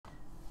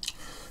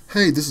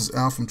Hey, this is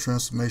Al from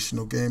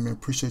Transformational Gaming.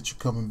 Appreciate you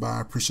coming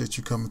by. Appreciate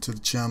you coming to the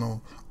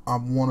channel. I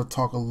want to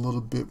talk a little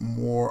bit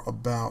more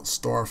about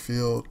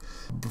Starfield.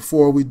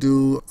 Before we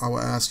do, I will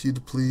ask you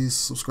to please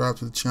subscribe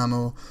to the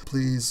channel.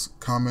 Please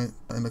comment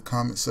in the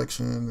comment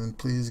section and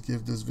please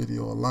give this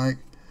video a like.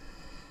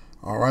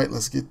 Alright,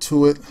 let's get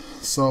to it.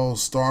 So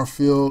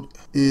Starfield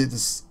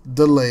is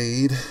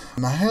delayed,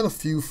 and I had a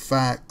few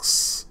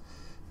facts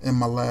in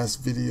my last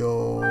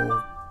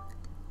video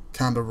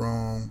kind of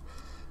wrong,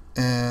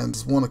 and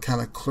just want to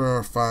kind of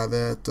clarify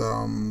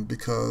that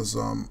because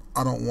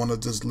I don't want to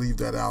just leave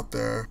that out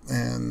there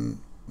and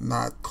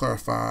not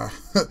clarify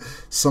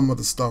some of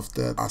the stuff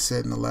that I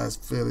said in the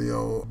last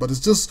video. But it's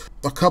just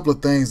a couple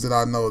of things that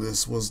I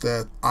noticed was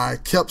that I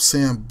kept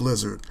saying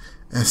Blizzard,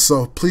 and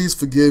so please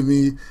forgive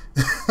me.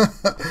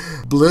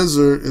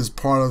 Blizzard is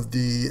part of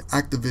the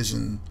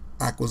Activision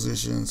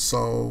acquisition,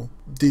 so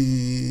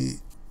the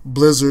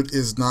Blizzard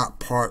is not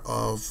part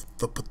of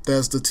the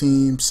Bethesda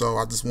team, so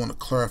I just want to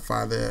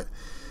clarify that.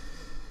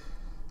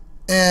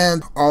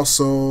 And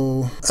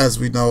also, as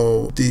we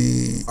know,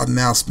 the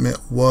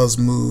announcement was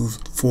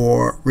moved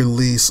for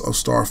release of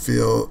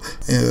Starfield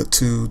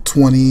to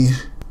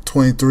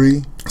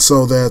 2023,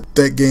 so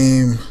that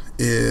game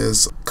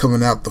is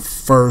coming out the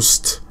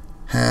first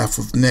half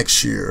of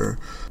next year.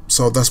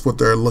 So that's what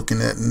they're looking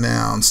at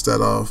now,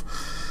 instead of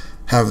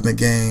having the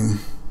game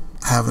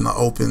having an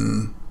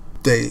open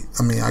date.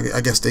 I mean, I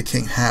guess they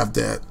can't have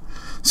that,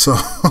 so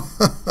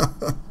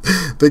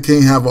they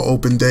can't have an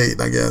open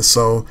date, I guess.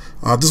 So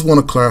I just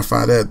want to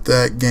clarify that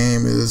that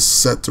game is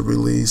set to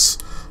release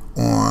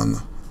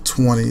on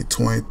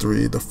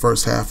 2023, the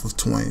first half of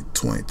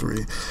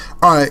 2023.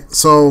 All right,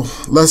 so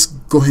let's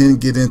go ahead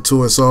and get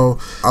into it. So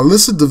I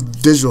listened to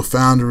Digital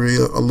Foundry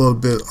a little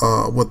bit,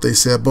 what they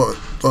said, but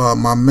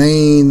my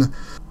main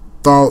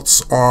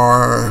thoughts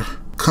are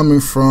coming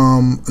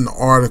from an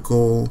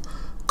article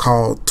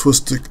called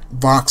Twisted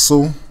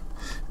Voxel,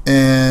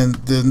 and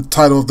the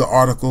title of the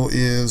article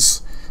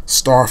is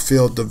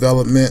Starfield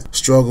Development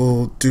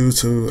Struggle Due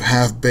to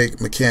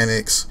Half-Baked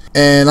Mechanics.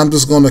 And I'm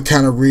just going to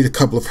kind of read a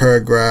couple of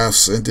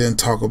paragraphs and then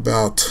talk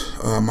about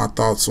my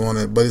thoughts on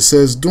it. But it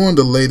says, during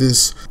the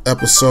latest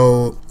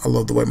episode, I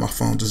love the way my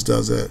phone just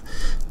does that.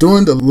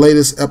 During the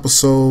latest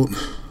episode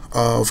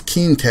of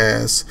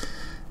Kingcast,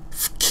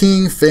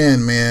 King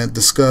Fan Man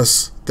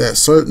discussed that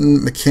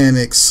certain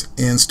mechanics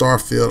in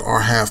Starfield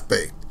are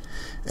half-baked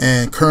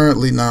and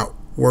currently not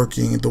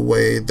working the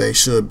way they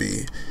should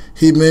be.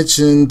 He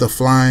mentioned the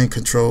flying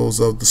controls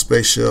of the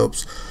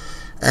spaceships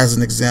as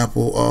an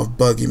example of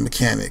buggy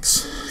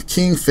mechanics.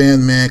 King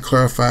Fan Man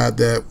clarified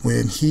that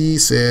when he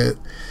said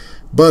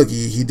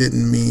buggy, he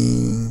didn't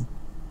mean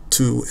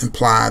to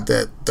imply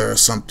that there's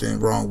something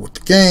wrong with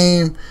the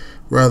game.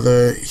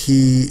 Rather,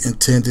 he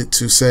intended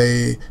to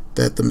say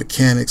that the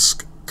mechanics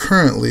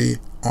currently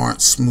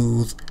aren't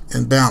smooth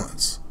and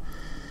balanced.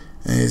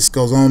 And it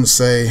goes on to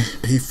say,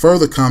 he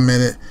further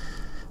commented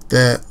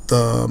that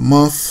the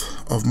month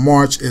of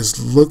March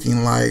is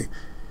looking like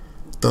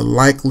the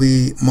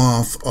likely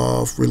month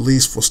of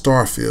release for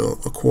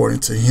Starfield,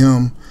 according to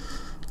him.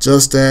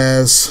 Just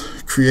as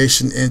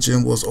Creation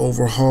Engine was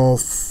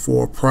overhauled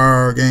for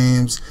prior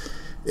games,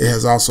 it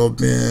has also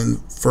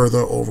been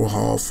further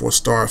overhauled for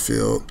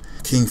Starfield.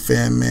 King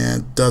Fan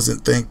Man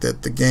doesn't think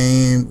that the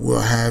game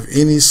will have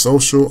any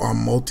social or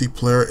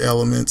multiplayer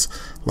elements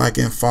like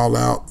in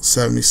Fallout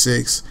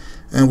 76,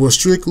 and will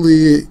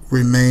strictly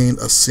remain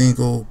a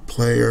single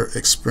player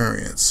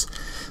experience.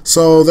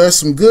 So there's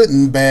some good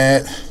and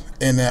bad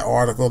in that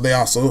article. They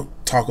also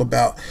talk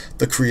about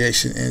the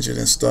Creation Engine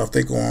and stuff.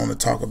 They go on to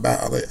talk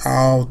about it.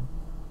 I'll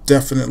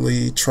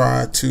definitely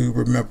try to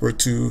remember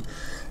to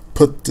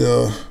put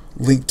the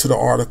link to the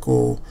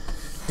article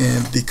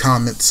in the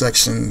comment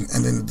section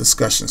and in the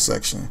discussion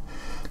section.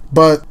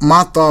 But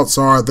my thoughts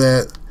are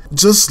that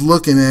just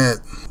looking at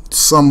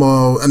some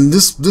of, and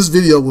this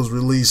video was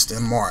released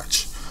in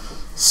March,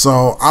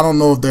 so I don't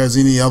know if there's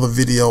any other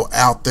video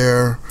out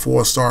there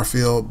for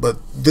Starfield, but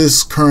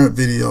this current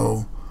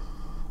video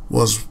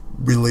was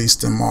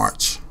released in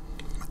March,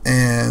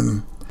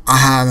 and I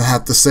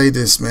have to say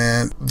this,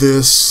 man,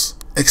 this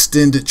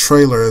extended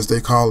trailer, as they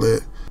call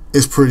it,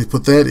 is pretty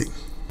pathetic.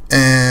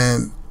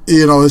 And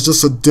you know, it's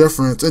just a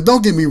difference. And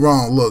don't get me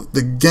wrong, look,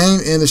 the game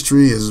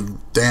industry is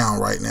down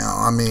right now.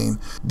 I mean,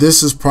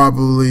 this is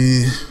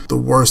probably the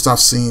worst I've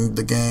seen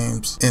the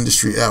games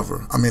industry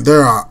ever. I mean,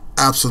 there are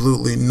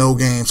absolutely no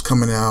games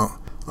coming out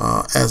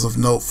as of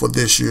note for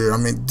this year. I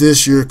mean,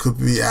 this year could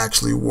be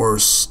actually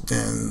worse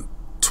than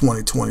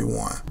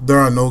 2021. There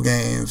are no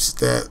games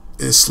that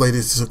is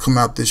slated to come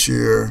out this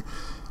year.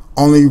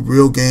 Only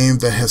real game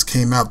that has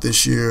came out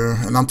this year,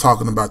 and I'm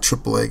talking about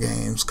AAA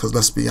games, because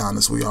let's be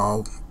honest, we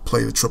all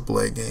play the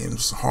AAA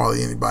games.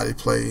 Hardly anybody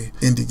play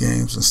indie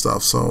games and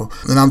stuff. So,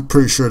 and I'm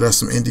pretty sure there's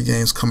some indie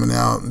games coming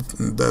out.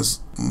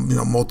 There's, you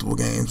know, multiple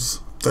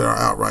games that are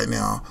out right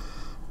now.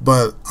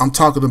 But I'm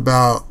talking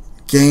about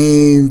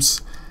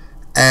games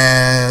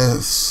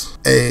as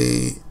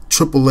a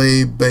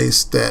AAA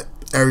base that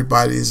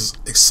everybody's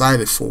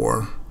excited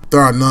for. there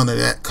are none of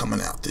that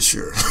coming out this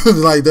year.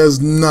 Like, there's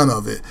none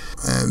of it.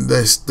 And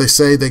they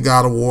say that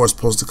God of War is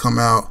supposed to come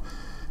out,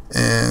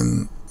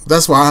 and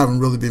that's why I haven't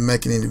really been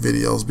making any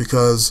videos,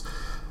 because,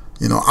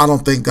 you know, I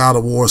don't think God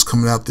of War is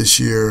coming out this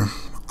year.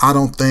 I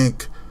don't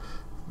think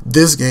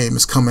this game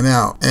is coming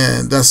out,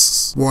 and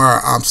that's where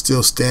I'm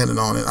still standing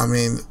on it. I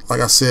mean, like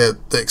I said,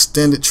 the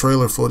extended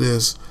trailer for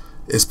this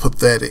is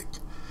pathetic,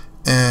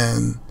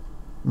 and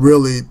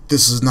really,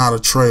 this is not a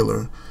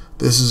trailer.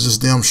 This is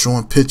just them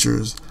showing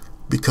pictures,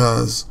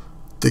 because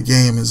the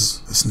game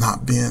is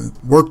not being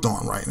worked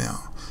on right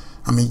now.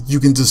 I mean, you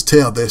can just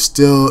tell they're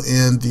still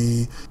in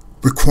the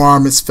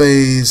requirements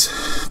phase,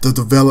 the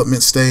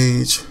development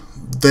stage.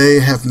 They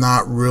have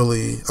not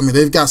really, I mean,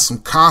 they've got some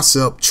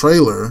concept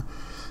trailer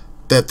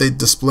that they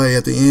display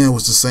at the end,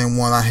 was the same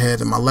one I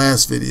had in my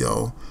last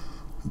video,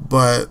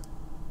 but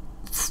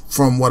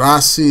from what I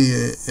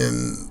see,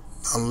 and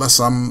unless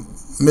I'm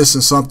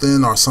missing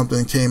something or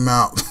something came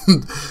out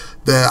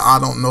that I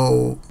don't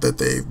know that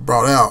they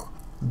brought out,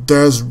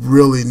 there's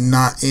really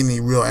not any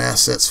real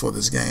assets for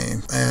this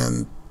game.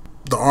 And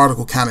the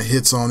article kind of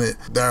hits on it.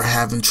 They're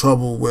having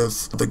trouble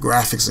with the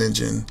graphics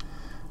engine,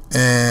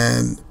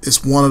 and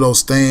it's one of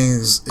those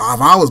things, if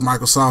I was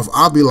Microsoft,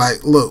 I'd be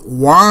like, look,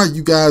 why are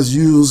you guys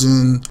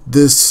using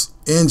this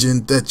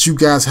engine that you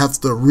guys have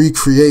to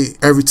recreate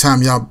every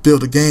time y'all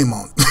build a game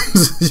on?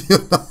 You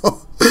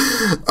know,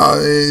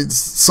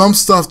 some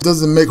stuff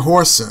doesn't make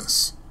horse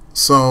sense.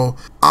 So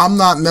I'm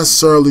not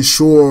necessarily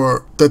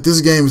sure that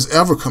this game is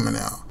ever coming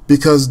out,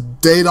 because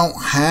they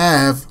don't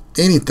have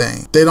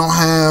anything. They don't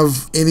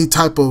have any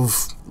type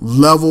of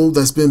level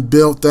that's been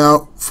built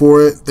out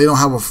for it. They don't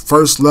have a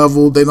first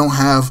level. They don't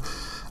have,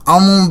 I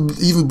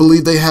don't even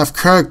believe they have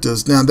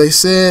characters. Now, they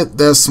said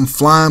there's some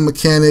flying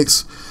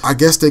mechanics. I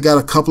guess they got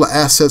a couple of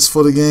assets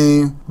for the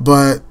game,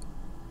 but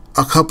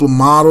a couple of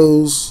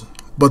models,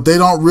 but they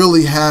don't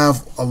really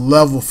have a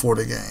level for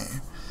the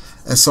game.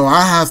 And so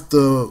I have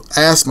to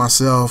ask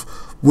myself,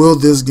 will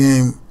this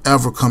game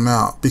ever come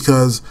out?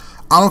 Because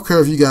I don't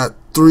care if you got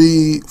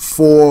 300,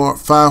 400,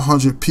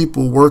 500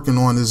 people working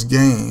on this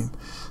game.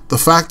 The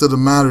fact of the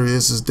matter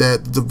is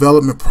that the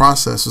development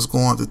process is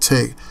going to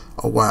take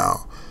a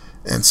while.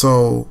 And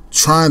so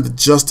trying to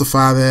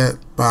justify that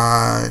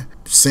by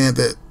saying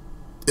that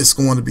it's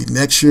going to be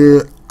next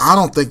year, I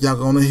don't think y'all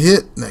going to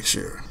hit next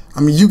year.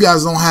 I mean, you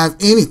guys don't have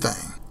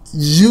anything.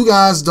 You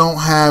guys don't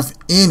have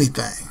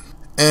anything.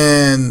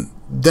 And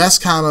that's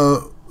kind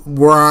of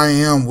where I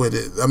am with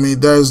it. I mean,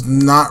 there's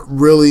not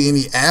really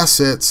any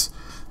assets,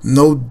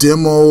 no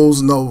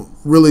demos, no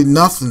really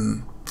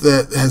nothing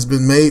that has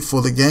been made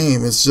for the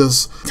game. It's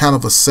just kind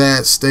of a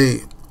sad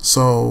state.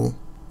 So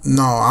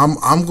no,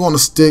 I'm going to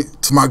stick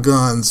to my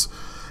guns.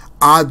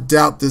 I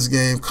doubt this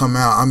game come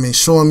out. I mean,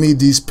 showing me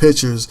these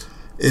pictures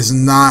is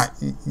not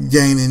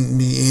gaining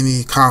me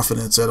any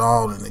confidence at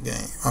all in the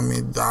game. I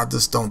mean, I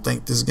just don't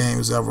think this game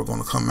is ever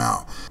going to come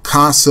out.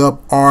 Concept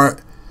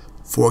art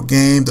for a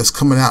game that's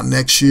coming out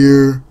next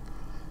year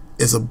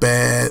is a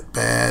bad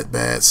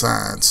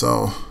sign.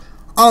 So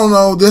I don't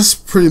know, that's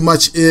pretty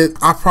much it.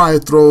 I'll probably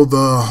throw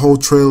the whole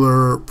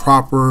trailer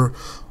proper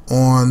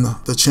on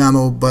the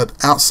channel, but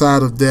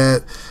outside of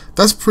that,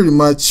 that's pretty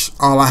much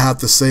all I have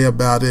to say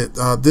about it.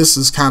 This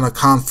is kind of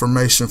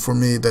confirmation for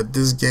me that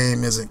this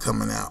game isn't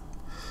coming out.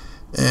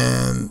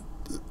 And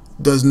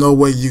there's no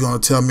way you're going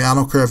to tell me, I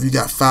don't care if you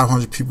got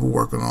 500 people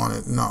working on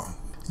it. No,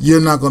 you're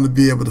not going to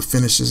be able to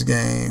finish this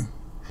game.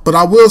 But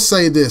I will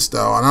say this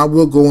though, and I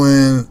will go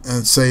in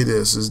and say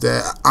this, is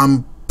that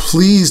I'm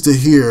pleased to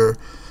hear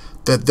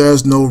that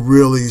there's no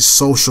really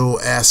social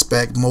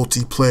aspect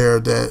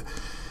multiplayer that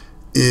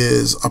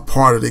is a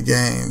part of the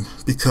game,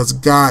 because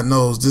God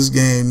knows this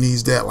game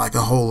needs that like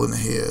a hole in the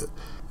head.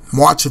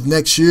 March of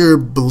next year,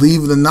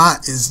 believe it or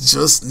not, is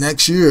just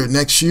next year.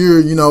 Next year,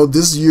 you know,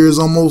 this year is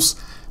almost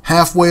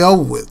halfway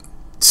over with.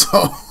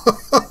 So,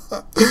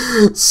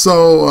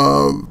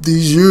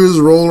 these years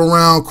roll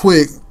around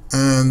quick.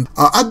 And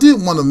I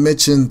did want to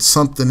mention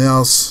something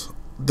else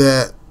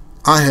that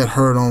I had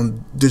heard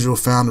on Digital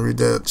Foundry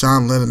that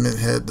John Linneman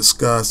had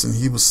discussed, and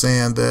he was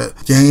saying that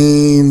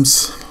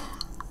games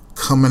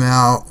coming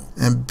out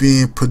and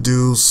being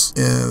produced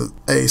in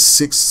a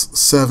 6,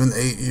 7,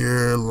 8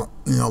 year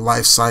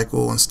life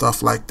cycle and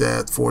stuff like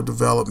that for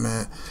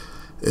development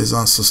is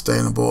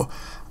unsustainable.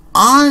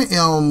 I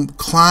am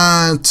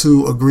inclined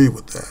to agree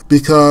with that,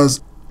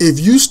 because if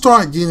you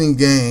start getting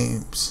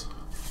games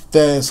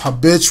that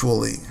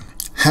habitually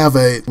have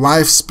a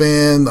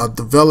lifespan, a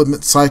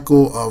development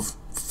cycle of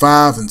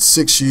 5 and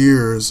 6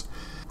 years,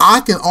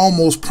 I can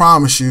almost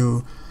promise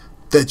you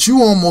that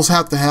you almost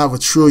have to have $1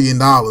 trillion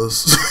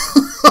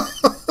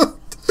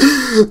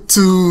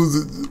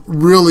to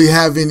really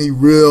have any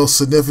real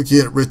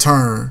significant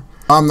return.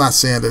 I'm not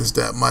saying there's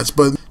that much,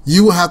 but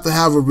you will have to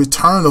have a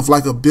return of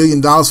like $1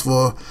 billion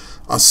for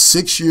a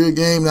 6-year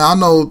game. Now, I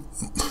know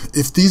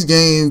if these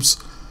games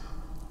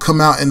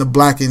come out in the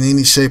black in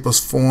any shape or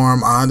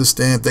form, I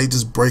understand if they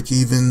just break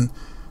even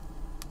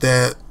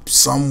that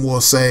some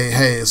will say,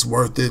 hey, it's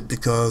worth it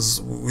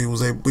because we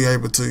were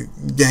able to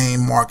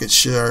gain market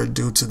share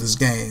due to this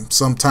game.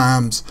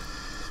 Sometimes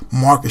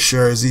market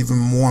share is even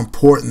more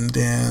important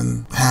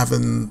than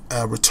having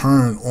a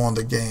return on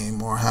the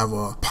game or have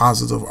a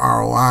positive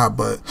ROI.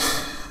 But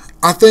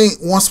I think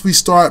once we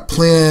start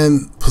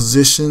playing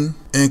position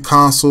in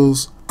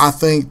consoles, I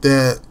think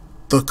that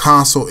the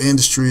console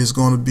industry is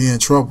going to be in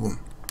trouble.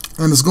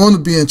 And it's going to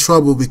be in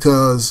trouble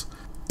because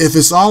if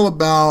it's all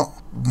about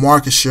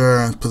market share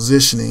and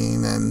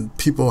positioning and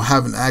people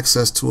having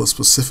access to a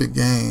specific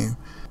game,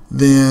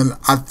 then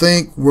I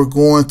think we're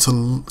going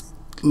to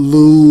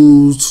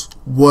lose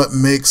what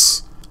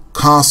makes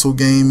console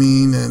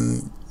gaming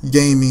and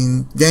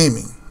gaming.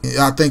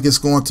 I think it's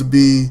going to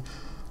be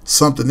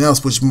something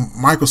else, which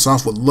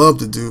Microsoft would love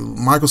to do.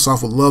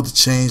 Microsoft would love to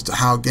change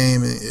how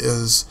gaming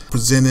is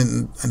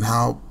presented and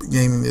how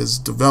gaming is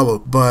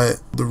developed.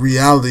 But the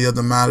reality of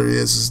the matter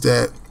is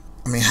that,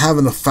 I mean,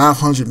 having a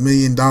 $500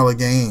 million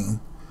game,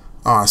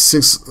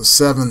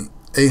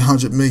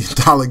 $800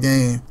 million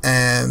game,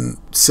 and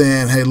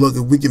saying, hey, look,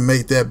 if we can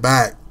make that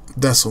back,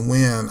 that's a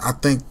win. I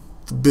think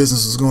the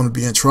business is going to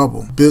be in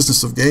trouble.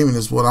 Business of gaming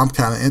is what I'm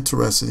kind of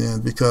interested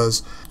in,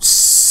 because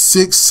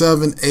 6,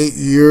 7, 8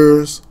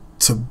 years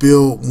to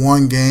build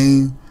one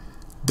game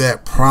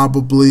that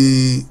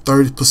probably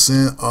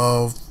 30%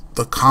 of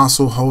the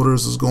console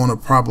holders is going to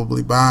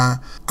probably buy,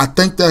 I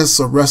think that's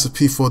a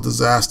recipe for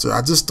disaster.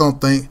 I just don't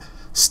think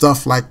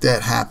stuff like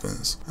that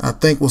happens. I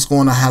think what's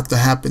going to have to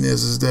happen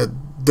is that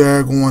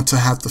they're going to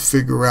have to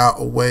figure out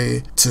a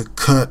way to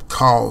cut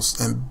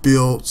costs and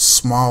build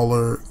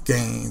smaller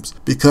games,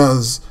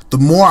 because the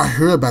more I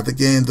hear about the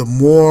game, the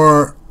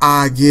more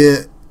I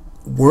get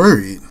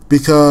worried,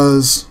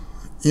 because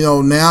you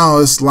know, now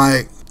it's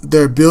like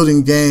they're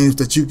building games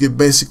that you could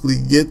basically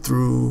get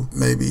through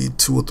maybe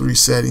 2 or 3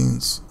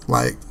 settings,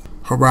 like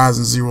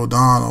Horizon Zero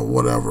Dawn or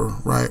whatever,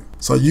 right?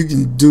 So you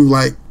can do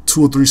like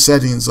 2 or 3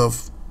 settings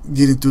of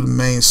getting through the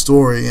main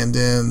story, and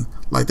then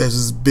like there's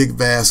this big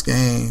vast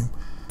game.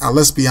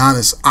 Let's be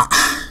honest,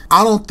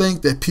 I don't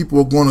think that people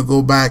are going to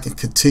go back and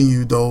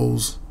continue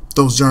those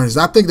journeys.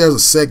 I think there's a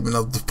segment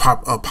of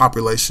the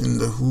population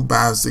who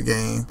buys the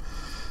game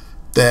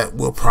that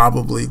will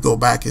probably go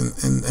back and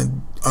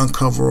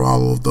uncover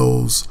all of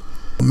those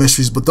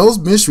mysteries, but those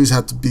mysteries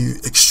have to be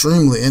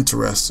extremely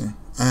interesting.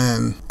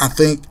 And I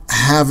think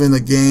having a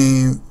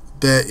game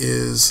that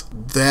is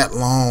that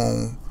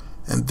long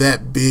and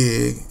that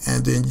big,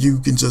 and then you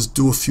can just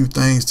do a few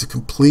things to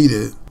complete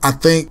it, I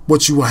think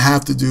what you will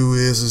have to do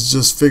is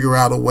just figure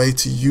out a way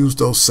to use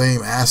those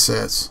same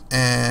assets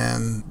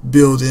and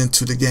build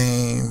into the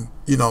game,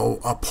 you know,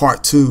 a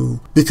part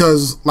 2,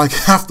 because like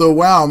after a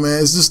while,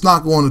 man, it's just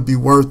not going to be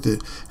worth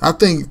it. I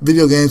think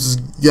video games has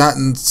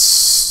gotten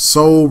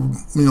so,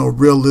 you know,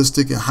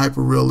 realistic and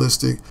hyper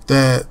realistic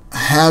that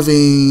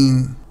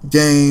having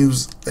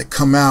games that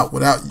come out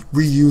without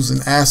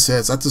reusing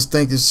assets, I just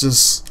think it's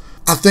just,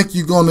 I think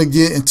you're going to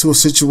get into a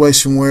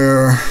situation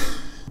where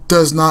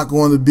there's not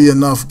going to be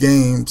enough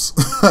games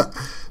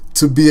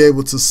to be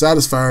able to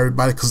satisfy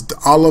everybody, because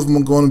all of them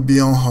are going to be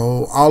on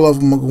hold, all of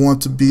them are going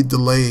to be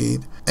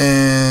delayed,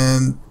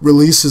 and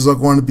releases are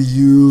going to be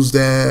used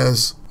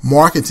as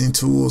marketing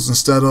tools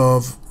instead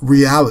of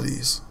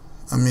realities.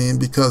 I mean,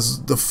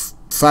 because the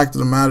fact of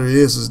the matter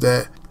is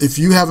that if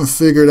you haven't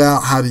figured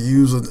out how to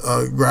use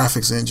a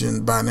graphics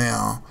engine by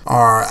now,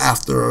 or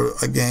after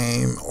a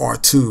game or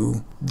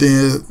 2,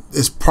 then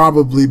it's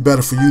probably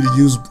better for you to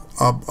use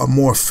a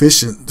more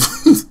efficient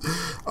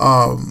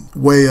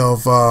way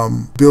of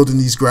building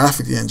these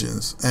graphic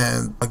engines.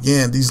 And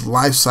again, these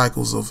life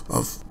cycles of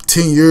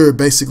 10-year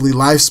basically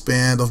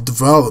lifespan of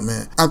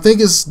development, I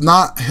think it's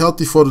not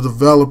healthy for the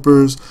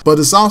developers, but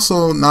it's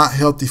also not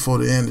healthy for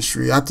the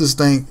industry. I just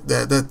think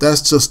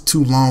that's just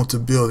too long to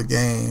build a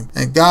game.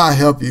 And God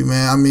help you,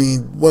 man. I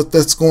mean, what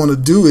that's going to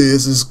do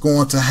is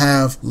going to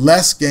have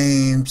less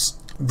games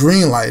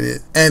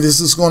greenlighted, and it's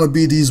just going to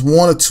be these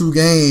 1 or 2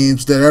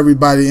 games that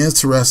everybody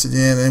interested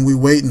in, and we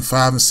waiting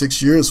 5 and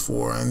 6 years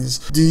for. And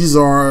these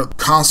are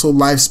console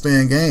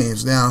lifespan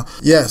games. Now,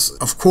 yes,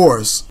 of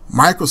course,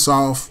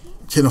 Microsoft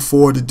can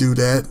afford to do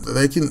that.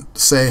 They can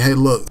say, hey,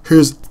 look,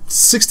 here's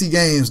 60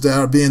 games that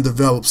are being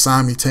developed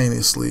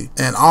simultaneously,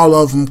 and all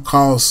of them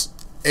cost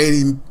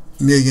 $80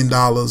 million,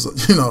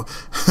 you know,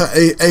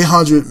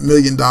 $800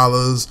 million,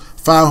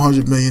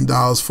 $500 million,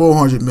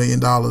 $400 million,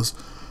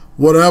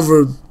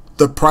 whatever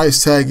the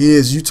price tag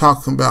is. You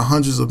talking about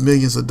hundreds of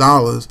millions of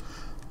dollars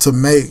to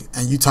make,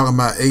 and you talking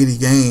about 80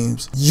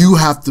 games. You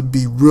have to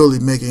be really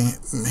making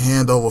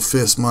hand over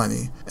fist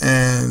money,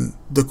 and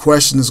the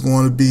question is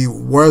going to be,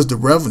 where's the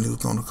revenue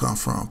going to come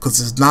from? Because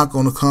it's not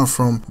going to come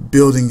from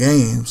building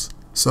games.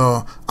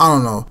 So I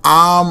don't know.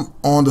 I'm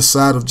on the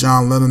side of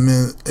John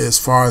Linneman as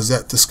far as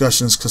that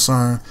discussion is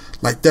concerned.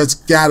 Like, there's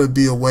got to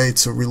be a way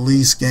to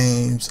release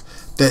games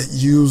that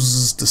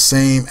uses the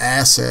same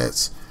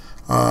assets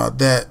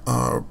that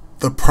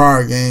the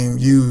prior game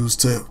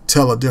used to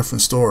tell a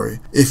different story,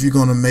 if you're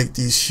going to make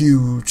these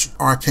huge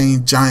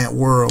arcane giant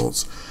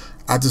worlds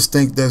I just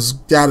think there's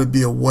got to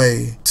be a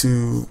way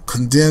to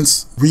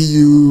condense,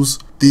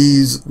 reuse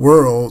these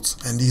worlds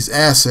and these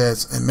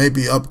assets and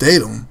maybe update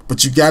them,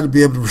 but you got to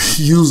be able to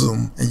reuse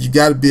them, and you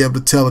got to be able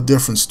to tell a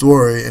different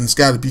story, and it's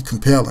got to be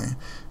compelling.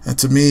 And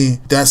to me,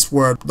 that's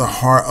where the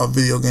heart of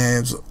video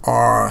games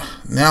are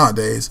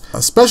nowadays,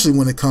 especially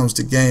when it comes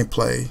to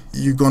gameplay.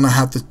 You're going to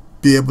have to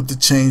be able to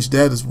change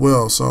that as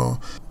well. So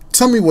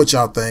tell me what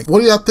y'all think.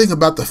 What do y'all think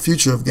about the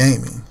future of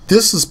gaming?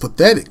 This is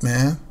pathetic,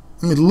 man.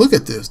 I mean, look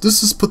at this.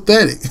 This is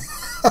pathetic.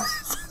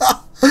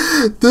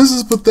 This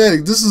is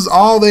pathetic. This is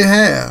all they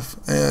have.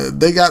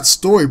 They got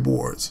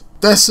storyboards.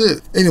 That's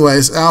it.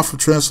 Anyways, Al for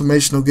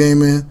Transformational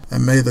Gaming,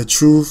 and may the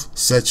truth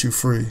set you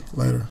free.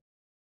 Later.